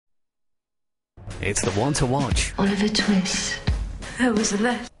it's the one to watch. Oliver Twist. There was a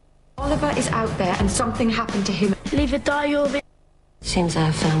letter. Oliver is out there and something happened to him. Leave a diary of it. Seems I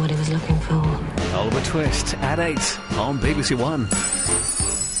have found what he was looking for. Oliver Twist at 8 on BBC One.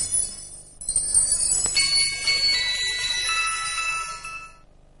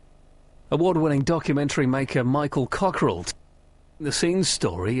 Award-winning documentary maker Michael Cockerell. The scenes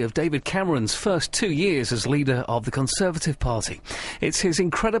story of David Cameron's first 2 years as leader of the Conservative Party. It's his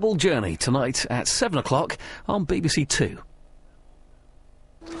incredible journey tonight at 7 o'clock on BBC 2.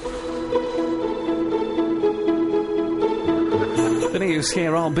 The news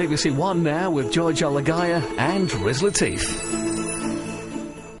here on BBC One now with George Alagaya and Riz Latif.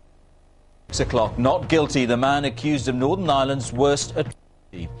 6 o'clock. Not guilty. The man accused of Northern Ireland's worst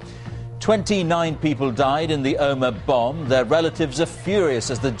atrocity. 29 people died in the Omagh bomb. Their relatives are furious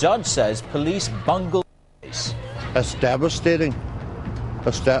as the judge says police bungled the case. It's devastating.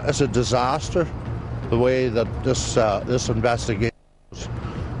 It's a disaster, the way that this investigation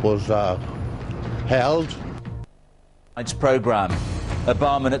was held. Tonight's programme. A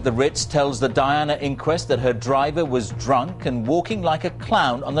barman at the Ritz tells the Diana inquest that her driver was drunk and walking like a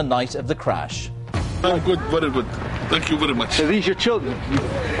clown on the night of the crash. I'm good, very good. Thank you very much. So these your children?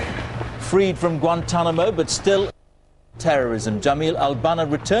 Freed from Guantanamo but still terrorism, Jamil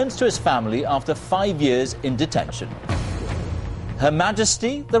Al-Banna returns to his family after 5 years in detention. Her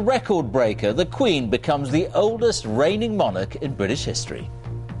Majesty, the record breaker, the Queen becomes the oldest reigning monarch in British history.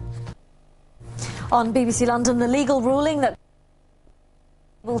 On BBC London, the legal ruling that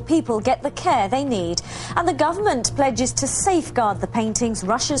people get the care they need. And the government pledges to safeguard the paintings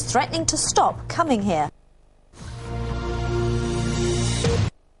Russia's threatening to stop coming here.